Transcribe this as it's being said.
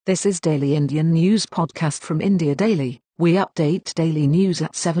This is Daily Indian News Podcast from India Daily. We update daily news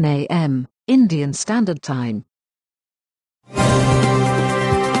at 7 a.m. Indian Standard Time.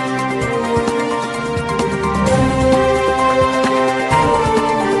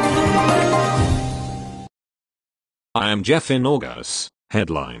 I am Jeff in August.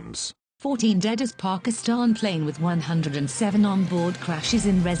 Headlines. 14 dead as Pakistan plane with 107 on board crashes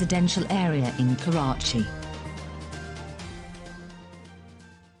in residential area in Karachi.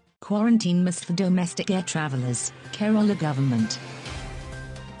 Quarantine must for domestic air travellers, Kerala government.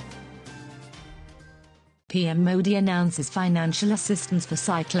 PM Modi announces financial assistance for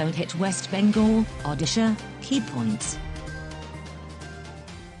cyclone hit West Bengal, Odisha. Key points.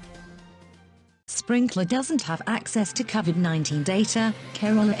 Sprinkler doesn't have access to COVID-19 data,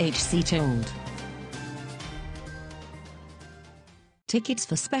 Kerala HC told. Tickets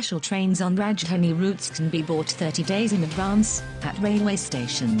for special trains on Rajdhani routes can be bought 30 days in advance, at railway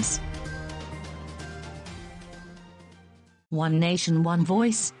stations. One Nation One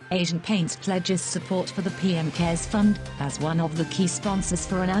Voice, Asian Paints pledges support for the PM Cares Fund, as one of the key sponsors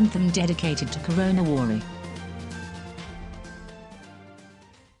for an anthem dedicated to Corona Warrior.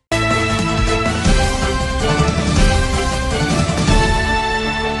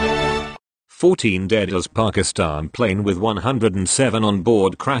 "14 dead as Pakistan plane with 107 on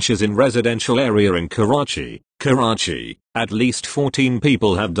board crashes in residential area in Karachi. Karachi, at least 14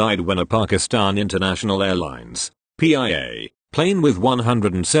 people have died when a Pakistan International Airlines (PIA) plane with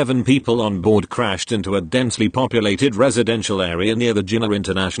 107 people on board crashed into a densely populated residential area near the Jinnah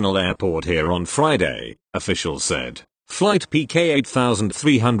International Airport here on Friday, officials said. Flight PK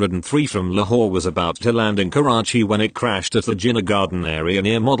 8303 from Lahore was about to land in Karachi when it crashed at the Jinnah Garden area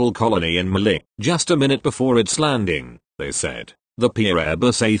near Model Colony in Malik. Just a minute before its landing, they said. The PIA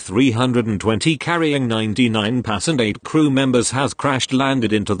Airbus A320 carrying 99 passengers and 8 crew members has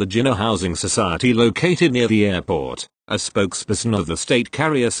crash-landed into the Jinnah Housing Society located near the airport, a spokesperson of the state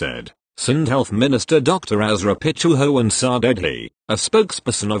carrier said. Sindh Health Minister Dr. Azra Pichuho Ansar Edhi, a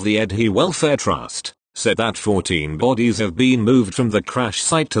spokesperson of the Edhi Welfare Trust, said that 14 bodies have been moved from the crash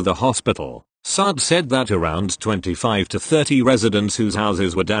site to the hospital. Saad said that around 25 to 30 residents whose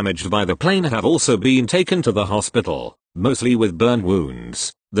houses were damaged by the plane have also been taken to the hospital, mostly with burn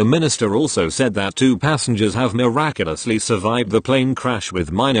wounds. The minister also said that 2 passengers have miraculously survived the plane crash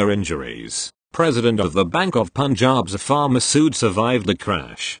with minor injuries. President of the Bank of Punjab Zafar Masood survived the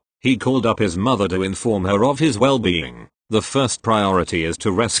crash. He called up his mother to inform her of his well-being. The first priority is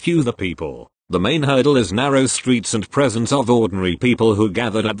to rescue the people. The main hurdle is narrow streets and presence of ordinary people who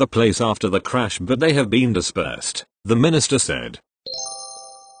gathered at the place after the crash, but they have been dispersed, the minister said.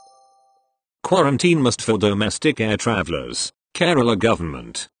 Quarantine must for domestic air travellers, Kerala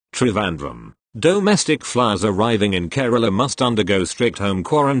government. Trivandrum. Domestic flyers arriving in Kerala must undergo strict home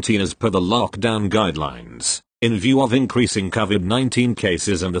quarantine as per the lockdown guidelines, in view of increasing COVID-19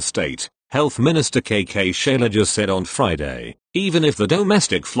 cases in the state. Health Minister KK Shailaja said on Friday, even if the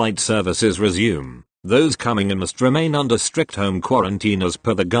domestic flight services resume, those coming in must remain under strict home quarantine as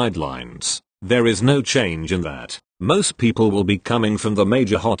per the guidelines. There is no change in that. Most people will be coming from the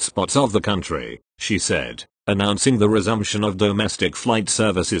major hotspots of the country, she said, announcing the resumption of domestic flight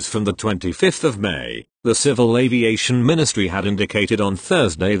services from the 25th of May. The Civil Aviation Ministry had indicated on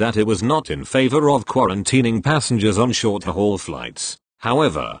Thursday that it was not in favor of quarantining passengers on short-haul flights.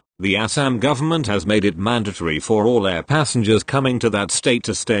 However, the Assam government has made it mandatory for all air passengers coming to that state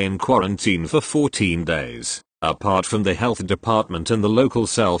to stay in quarantine for 14 days, apart from the health department and the local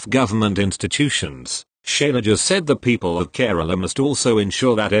self-government institutions. Shailaja said the people of Kerala must also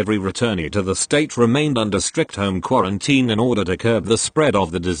ensure that every returnee to the state remained under strict home quarantine in order to curb the spread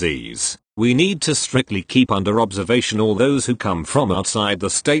of the disease. We need to strictly keep under observation all those who come from outside the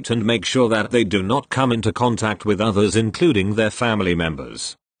state and make sure that they do not come into contact with others, including their family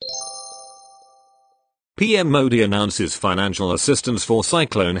members. PM Modi announces financial assistance for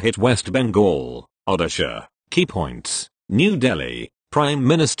cyclone hit West Bengal, Odisha. Key points. New Delhi. Prime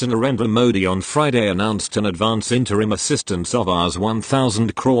Minister Narendra Modi on Friday announced an advance interim assistance of Rs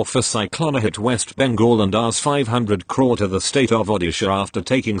 1,000 crore for cyclone hit West Bengal and Rs 500 crore to the state of Odisha after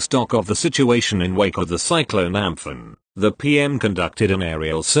taking stock of the situation in wake of the cyclone Amphan. The PM conducted an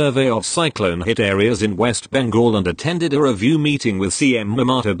aerial survey of cyclone-hit areas in West Bengal and attended a review meeting with CM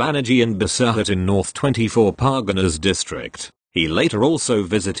Mamata Banerjee in Basirhat in North 24 Parganas district. He later also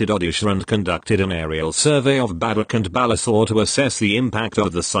visited Odisha and conducted an aerial survey of Badak and Balasore to assess the impact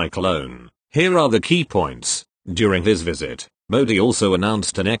of the cyclone. Here are the key points. During his visit, Modi also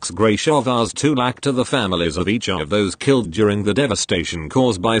announced an ex gratia of Rs 2 lakh to the families of each of those killed during the devastation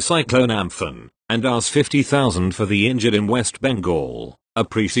caused by Cyclone Amphan, and Rs 50,000 for the injured in West Bengal.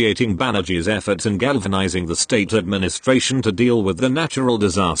 appreciating Banerjee's efforts in galvanizing the state administration to deal with the natural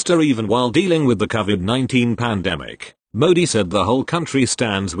disaster even while dealing with the COVID-19 pandemic. Modi said the whole country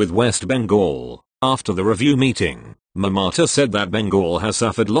stands with West Bengal. After the review meeting, Mamata said that Bengal has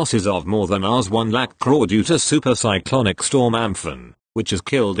suffered losses of more than Rs 1 lakh crore due to super cyclonic storm Amphan, which has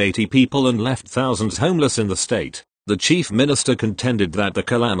killed 80 people and left thousands homeless in the state. The chief minister contended that the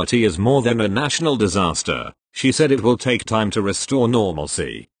calamity is more than a national disaster. She said it will take time to restore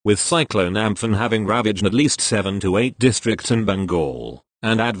normalcy, with Cyclone Amphan having ravaged at least 7 to 8 districts in Bengal,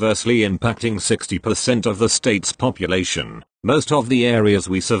 and adversely impacting 60% of the state's population. Most of the areas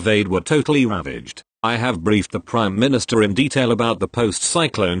we surveyed were totally ravaged. I have briefed the Prime Minister in detail about the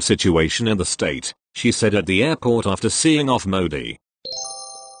post-cyclone situation in the state, she said at the airport after seeing off Modi.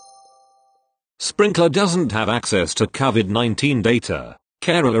 Sprinkler doesn't have access to COVID-19 data,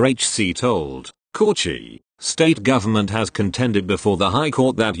 Kerala HC told. Kochi, state government has contended before the High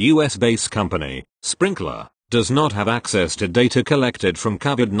Court that US-based company, Sprinkler, does not have access to data collected from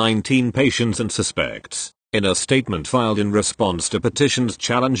COVID-19 patients and suspects. In a statement filed in response to petitions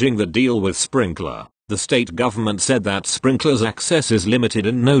challenging the deal with Sprinkler, the state government said that Sprinkler's access is limited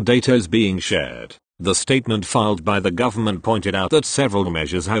and no data is being shared. The statement filed by the government pointed out that several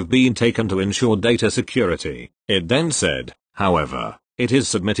measures have been taken to ensure data security. It then said, however, it is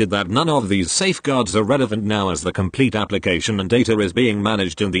submitted that none of these safeguards are relevant now as the complete application and data is being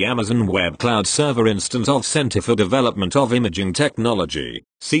managed in the Amazon Web Cloud Server instance of Center for Development of Imaging Technology,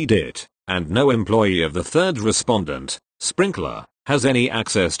 CDIT, and no employee of the third respondent, Sprinkler, has any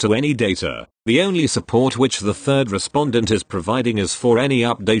access to any data. The only support which the third respondent is providing is for any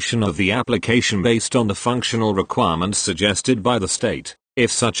updation of the application based on the functional requirements suggested by the state,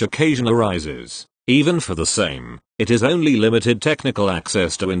 if such occasion arises. Even for the same, it is only limited technical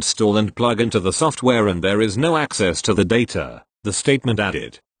access to install and plug into the software and there is no access to the data, the statement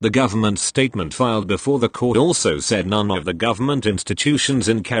added. The government statement filed before the court also said none of the government institutions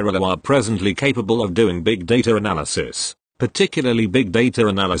in Kerala are presently capable of doing big data analysis, particularly big data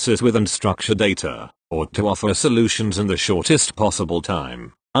analysis with unstructured data, or to offer solutions in the shortest possible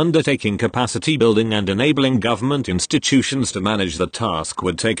time. Undertaking capacity building and enabling government institutions to manage the task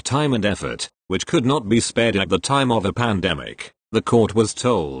would take time and effort, which could not be spared at the time of a pandemic, the court was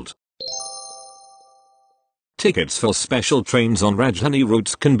told. Tickets for special trains on Rajdhani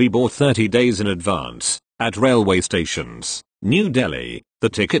routes can be bought 30 days in advance, at railway stations. New Delhi, the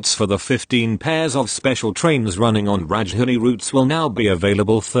tickets for the 15 pairs of special trains running on Rajdhani routes will now be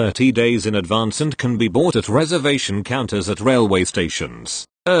available 30 days in advance and can be bought at reservation counters at railway stations.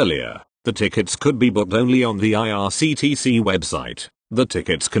 Earlier, the tickets could be booked only on the IRCTC website. The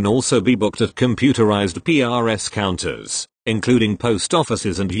tickets can also be booked at computerized PRS counters, including post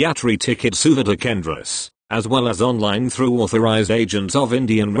offices and Yatri Ticket Suvida Kendras, as well as online through authorized agents of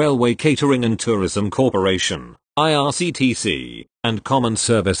Indian Railway Catering and Tourism Corporation, IRCTC, and common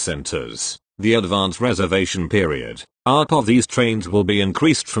service centers. The advance reservation period, ARP, of these trains will be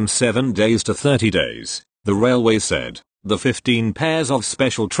increased from 7 days to 30 days, the railway said. The 15 pairs of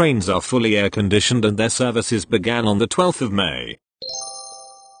special trains are fully air-conditioned and their services began on the 12th of May.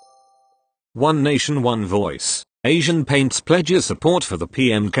 One Nation One Voice, Asian Paints pledges support for the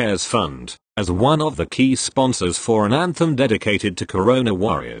PM Cares Fund, as one of the key sponsors for an anthem dedicated to Corona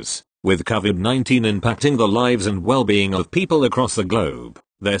warriors. With COVID-19 impacting the lives and well-being of people across the globe,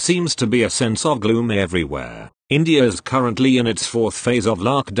 there seems to be a sense of gloom everywhere. India is currently in its 4th phase of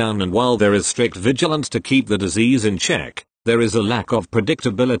lockdown, and while there is strict vigilance to keep the disease in check, there is a lack of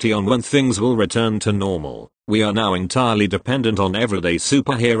predictability on when things will return to normal. We are now entirely dependent on everyday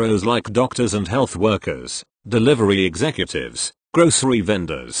superheroes like doctors and health workers, delivery executives, grocery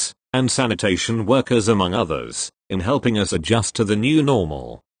vendors, and sanitation workers among others, in helping us adjust to the new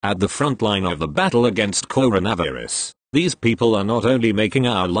normal. At the front line of the battle against coronavirus, these people are not only making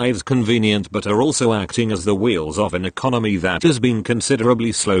our lives convenient but are also acting as the wheels of an economy that has been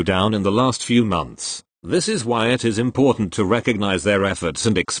considerably slowed down in the last few months. This is why it is important to recognize their efforts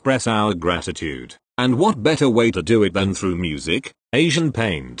and express our gratitude. And what better way to do it than through music? Asian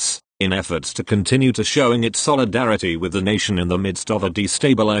Paints, in efforts to continue to showing its solidarity with the nation in the midst of a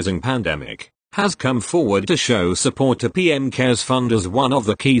destabilizing pandemic, has come forward to show support to PM Cares Fund as one of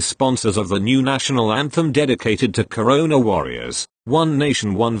the key sponsors of the new national anthem dedicated to Corona warriors, One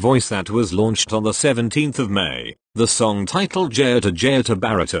Nation One Voice, that was launched on the 17th of May. The song, titled Jayata Jayata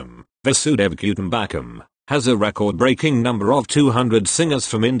Bharatam, Vasudev Kutumbakam, has a record-breaking number of 200 singers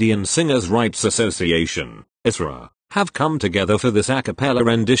from Indian Singers Rights Association, ISRA, have come together for this a cappella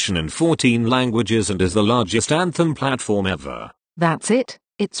rendition in 14 languages and is the largest anthem platform ever. That's it.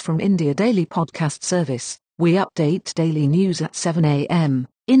 It's from India Daily Podcast Service. We update daily news at 7 a.m.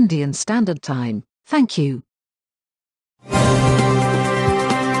 Indian Standard Time. Thank you.